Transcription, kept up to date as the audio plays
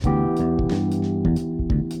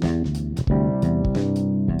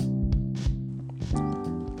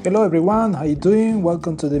Hello everyone, how you doing?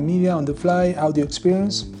 Welcome to the Media on the Fly audio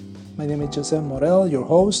experience. My name is Joseph Morel, your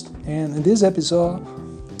host, and in this episode,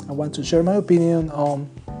 I want to share my opinion on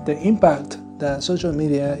the impact that social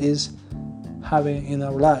media is having in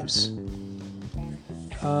our lives.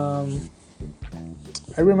 I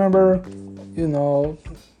remember,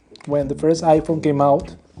 when the first iPhone came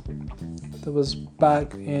out, that was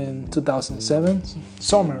back in 2007,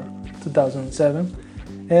 summer 2007,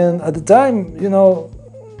 and at the time,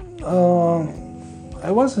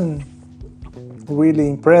 I wasn't really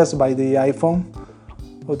impressed by the iPhone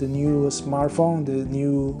or the new smartphone, the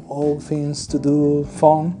new all things to do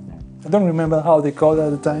phone. I don't remember how they called it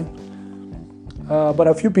at the time, but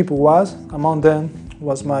a few people was. Among them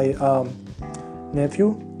was my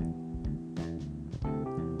nephew,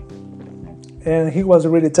 and he was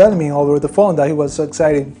really telling me over the phone that he was so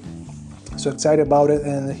excited about it,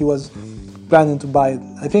 and he was planning to buy it.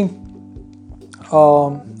 I think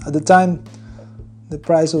at the time the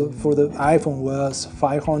price for the iPhone was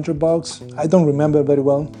 $500. I don't remember very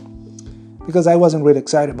well because I wasn't really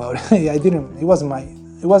excited about it. It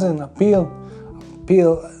wasn't appeal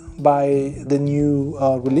by the new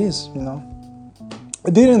release. I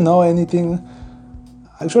didn't know anything.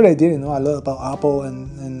 Actually, I didn't know a lot about Apple and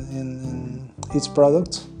its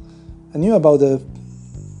products. I knew about the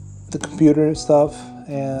computer stuff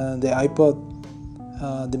and the iPod,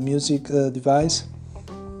 the music device,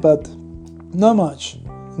 but not much,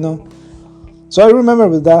 So I remember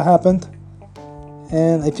when that happened,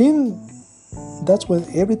 and I think that's when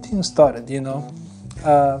everything started. We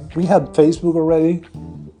had Facebook already.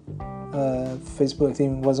 Facebook, I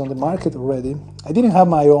think, was on the market already. I didn't have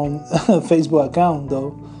my own Facebook account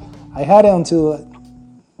though. I had it until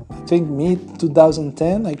I think mid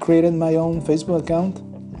 2010. I created my own Facebook account,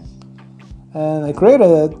 and I created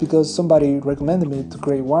it because somebody recommended me to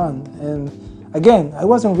create one. And again, I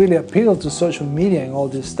wasn't really appealed to social media and all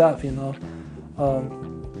this stuff.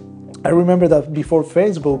 I remember that before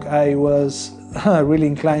Facebook, I was really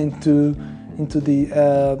inclined into the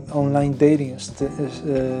online dating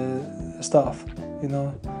stuff.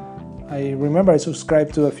 I remember I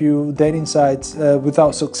subscribed to a few dating sites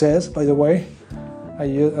without success. By the way,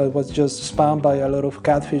 I was just spammed by a lot of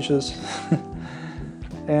catfishes,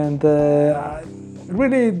 and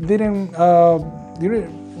really didn't. It really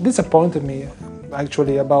disappointed me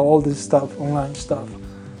actually about all this stuff, online stuff.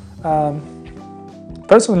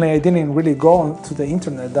 Personally, I didn't really go onto the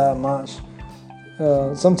internet that much.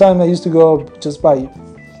 Sometimes I used to go just for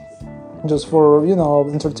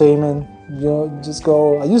entertainment.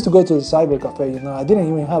 I used to go to the cyber cafe. I didn't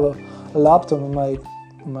even have a laptop in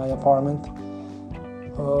my apartment.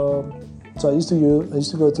 So I used to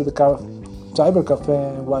go to the cyber cafe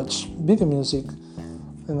and watch video music.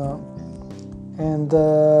 And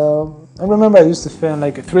I remember I used to spend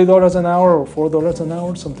like $3 an hour or $4 an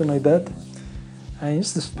hour, something like that. I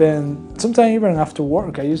used to spend, sometimes even after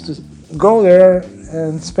work, I used to go there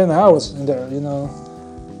and spend hours in there,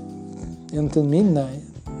 until midnight.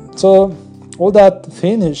 So all that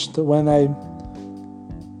ended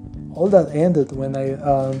when I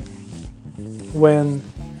went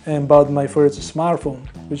and bought my first smartphone,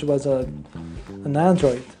 which was an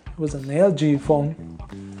Android. It was an LG phone,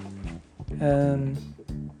 and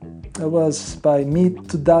it was by mid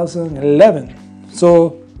 2011.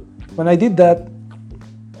 So when I did that,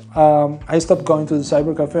 I stopped going to the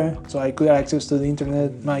cyber cafe, so I could access to the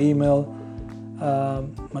internet, my email,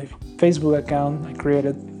 my Facebook account I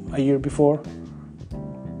created a year before,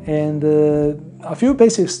 and a few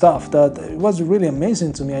basic stuff that it was really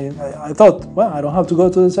amazing to me. I thought, well, I don't have to go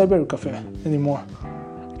to the cyber cafe anymore.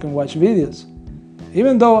 I can watch videos,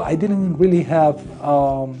 even though I didn't really have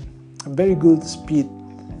a very good speed.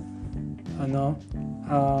 I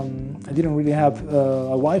didn't really have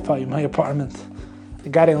a Wi-Fi in my apartment. I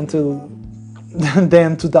got it until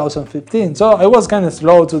then 2015. So I was kind of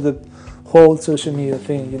slow to the whole social media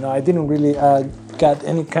thing. I didn't really get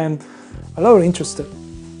a lot of interested.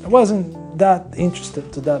 I wasn't that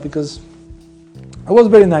interested to that because I was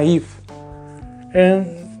very naive.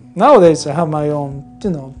 And nowadays I have my own,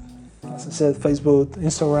 as I said, Facebook,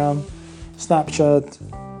 Instagram, Snapchat,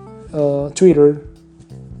 Twitter,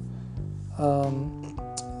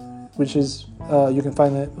 which is you can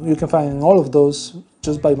find all of those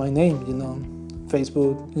just by my name,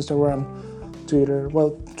 Facebook, Instagram, Twitter.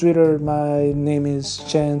 Well, Twitter, my name is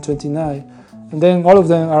Chen29, and then all of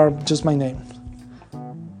them are just my name.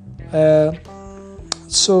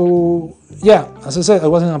 So yeah, as I said, I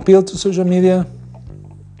wasn't appealed to social media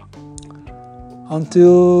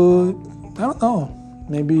until, I don't know,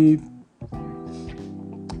 maybe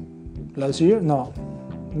last year, no,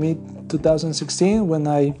 mid 2016 when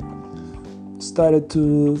I started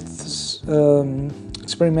to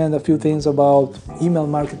experiment a few things about email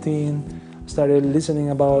marketing, started listening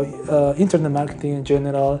about internet marketing in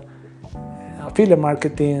general, affiliate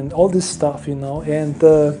marketing, all this stuff, and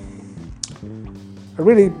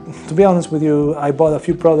really, to be honest with you, I bought a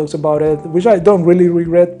few products about it, which I don't really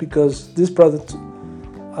regret, because this product,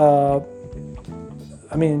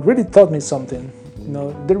 really taught me something.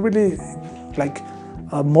 They really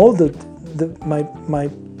molded my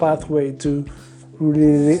pathway to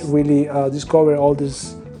really discover all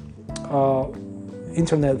this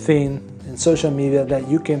internet thing and social media that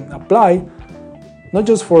you can apply, not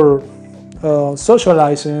just for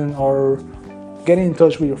socializing or getting in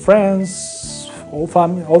touch with your friends, old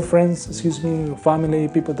friends, your family,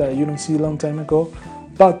 people that you don't see a long time ago,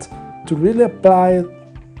 but to really apply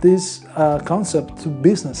this concept to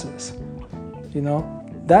businesses.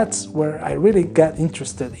 That's where I really got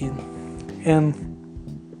interested in, and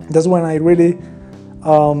that's when I really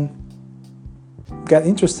got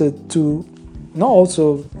interested to not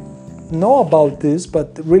also know about this,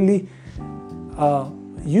 but really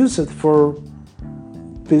use it for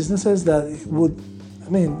businesses that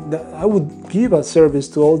that I would give a service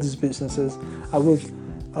to all these businesses. I would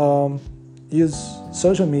use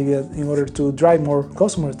social media in order to drive more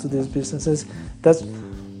customers to these businesses. That's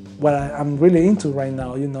what I'm really into right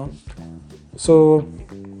now, So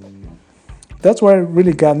that's what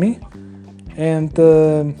really got me. And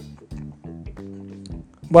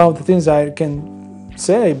one of the things I can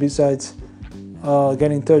say, besides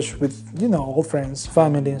getting in touch with old friends,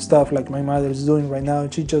 family and stuff, like my mother is doing right now.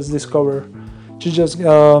 She just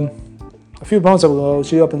a few months ago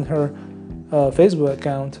she opened her Facebook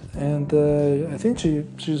account, and I think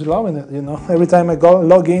she's loving it. Every time I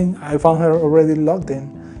log in, I found her already logged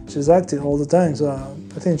in. She's active all the time, so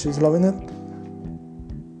I think she's loving it.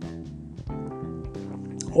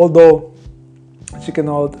 Although she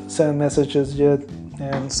cannot send messages yet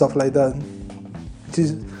and stuff like that.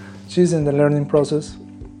 She's in the learning process.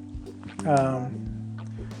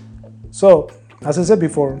 So, as I said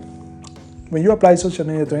before, when you apply social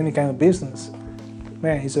media to any kind of business,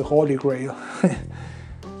 man, it's a holy grail.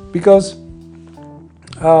 Because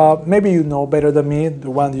maybe you know better than me,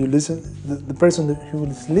 the person who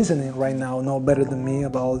is listening right now know better than me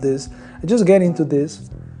about all this. I just get into this.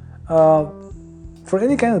 For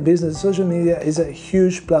any kind of business, social media is a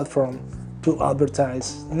huge platform to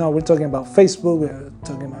advertise. We're talking about Facebook, we're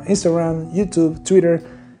talking about Instagram, YouTube, Twitter,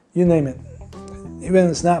 you name it.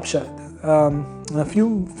 Even Snapchat, and a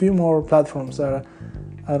few more platforms that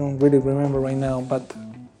I don't really remember right now, but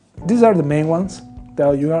these are the main ones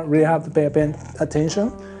that you really have to pay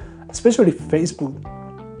attention, especially Facebook,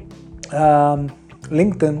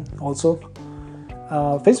 LinkedIn also.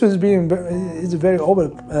 Facebook is very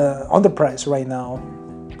underpriced right now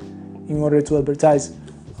in order to advertise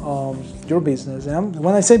your business. And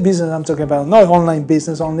when I say business, I'm talking about not online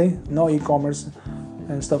business only, no e-commerce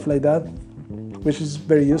and stuff like that, which is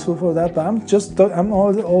very useful for that. But I'm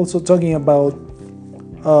also talking about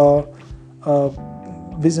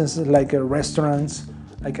businesses like restaurants,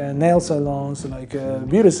 like nail salons, like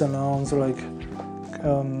beauty salons, like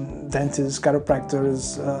dentists,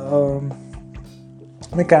 chiropractors,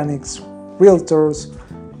 mechanics, realtors,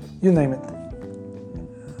 you name it.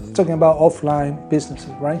 Talking about offline businesses,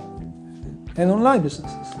 right? And online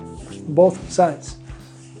businesses, both sides.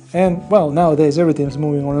 And nowadays everything is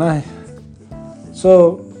moving online.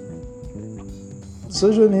 So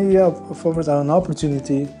social media offers an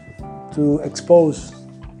opportunity to expose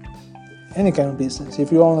any kind of business.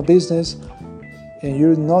 If you own a business and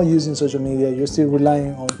you're not using social media, you're still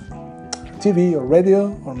relying on TV or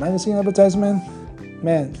radio or magazine advertisement,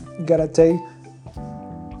 man, you gotta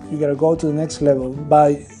go to the next level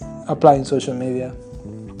by applying social media.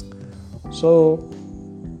 So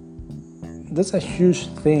that's a huge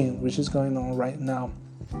thing which is going on right now.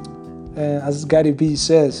 And as Gary Vee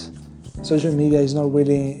says, social media is not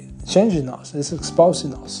really changing us, it's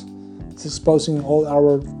exposing us. It's exposing all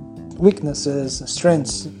our weaknesses,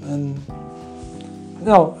 strengths, and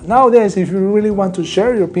nowadays if you really want to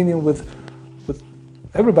share your opinion with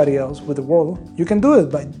everybody else, with the world, you can do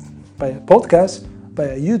it by a podcast, by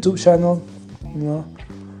a YouTube channel,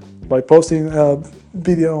 by posting a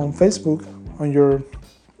video on Facebook, on your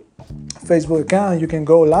Facebook account. You can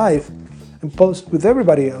go live and post with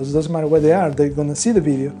everybody else. It doesn't matter where they are, they're gonna see the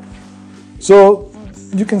video. So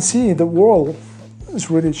you can see the world is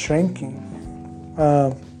really shrinking.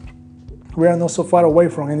 We are not so far away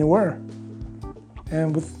from anywhere,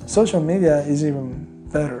 and with social media is even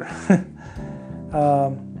better.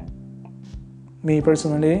 Me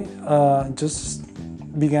personally, just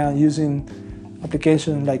began using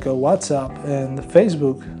applications like WhatsApp and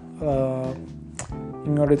Facebook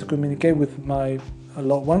in order to communicate with my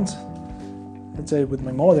loved ones, let's say with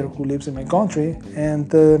my mother who lives in my country,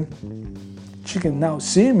 and she can now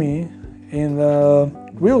see me in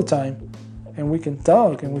real time, and we can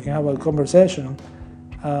talk and we can have a conversation.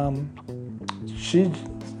 She,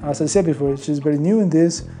 as I said before, she's very new in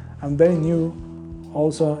this. I'm very new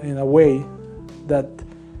also in a way that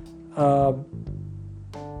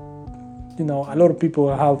a lot of people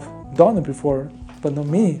have done it before, but not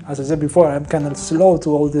me. As I said before, I'm kind of slow to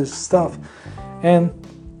all this stuff, and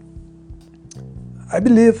I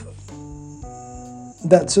believe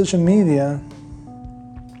that social media,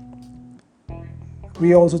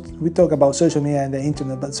 we talk about social media and the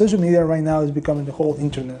internet, but social media right now is becoming the whole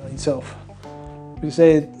internet itself. We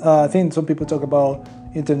say, I think some people talk about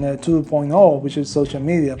internet 2.0, which is social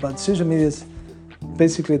media, but social media is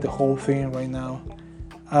basically the whole thing right now.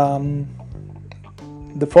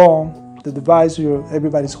 The phone, the device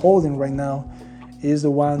everybody's holding right now, is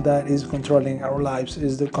the one that is controlling our lives,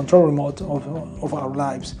 is the control remote of our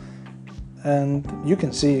lives. And you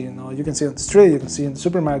can see, you can see on the street, you can see in the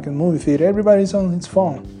supermarket, movie theater, everybody's on his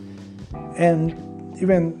phone. And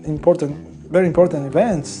even very important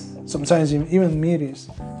events, sometimes even meetings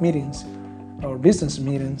or business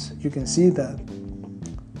meetings, you can see that.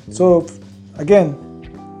 So again,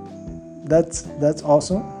 that's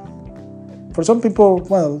awesome. For some people,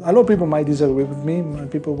 well, a lot of people might disagree with me.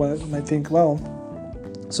 People might think, well,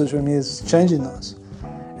 social media is changing us.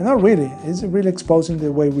 And not really. It's really exposing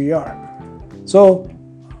the way we are. So,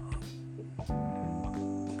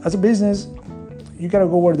 as a business, you gotta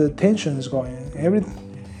go where the attention is going.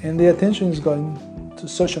 And the attention is going to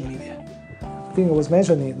social media. I think I was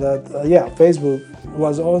mentioning that, Facebook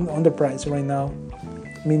was on the price right now,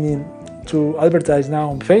 meaning to advertise now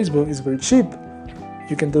on Facebook is very cheap.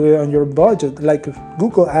 You can do it on your budget, like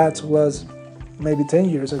Google Ads was maybe 10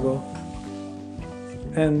 years ago.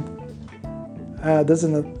 And that's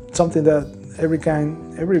something that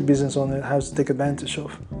every business owner has to take advantage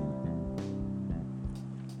of.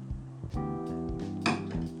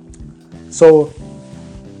 So,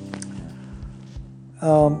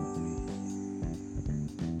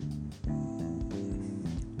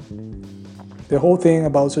 the whole thing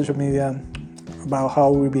about social media, about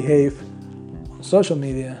how we behave on social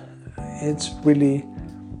media, it's really,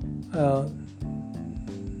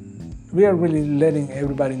 we are really letting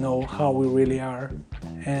everybody know how we really are.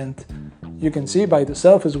 And you can see by the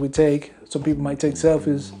selfies we take. Some people might take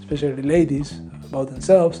selfies, especially ladies, about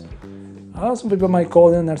themselves. Some people might call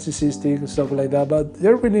them narcissistic and stuff like that, but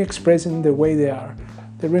they're really expressing the way they are.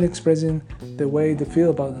 They're really expressing the way they feel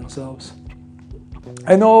about themselves.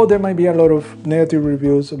 I know there might be a lot of negative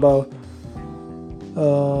reviews about,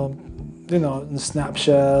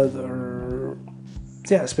 Snapchat, or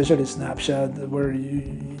especially Snapchat, where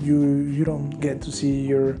you don't get to see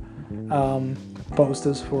your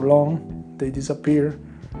posters for long. They disappear.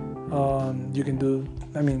 You can do,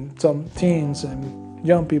 some teens and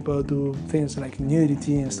young people do things like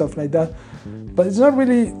nudity and stuff like that. But it's not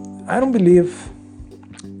really, I don't believe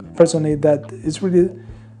personally that it's really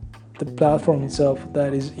the platform itself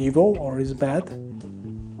that is evil or is bad.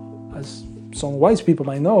 As some wise people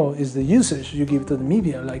might know, is the usage you give to the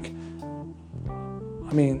media. Like,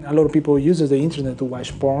 a lot of people use the internet to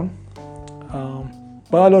watch porn.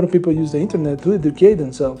 But a lot of people use the internet to educate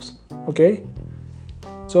themselves, okay?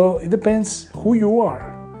 So it depends who you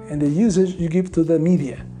are and the usage you give to the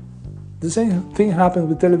media. The same thing happens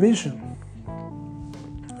with television.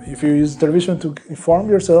 If you use television to inform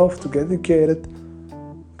yourself, to get educated,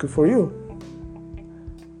 good for you.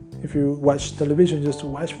 If you watch television just to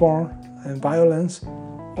watch porn and violence,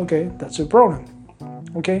 okay, that's your problem,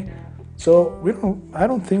 okay? So I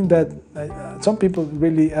don't think that some people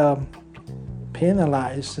really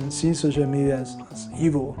penalize and see social media as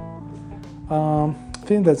evil. I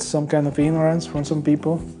think that's some kind of ignorance from some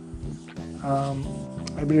people.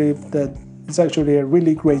 I believe that it's actually a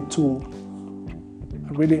really great tool,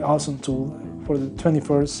 a really awesome tool for the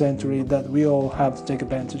 21st century that we all have to take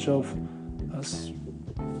advantage of as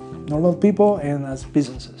normal people and as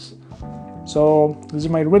businesses. So this is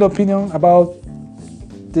my real opinion about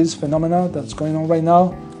this phenomena that's going on right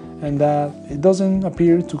now, and that it doesn't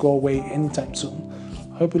appear to go away anytime soon.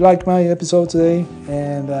 I hope you liked my episode today,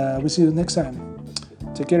 and we'll see you next time.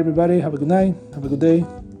 Take care, everybody. Have a good night. Have a good day.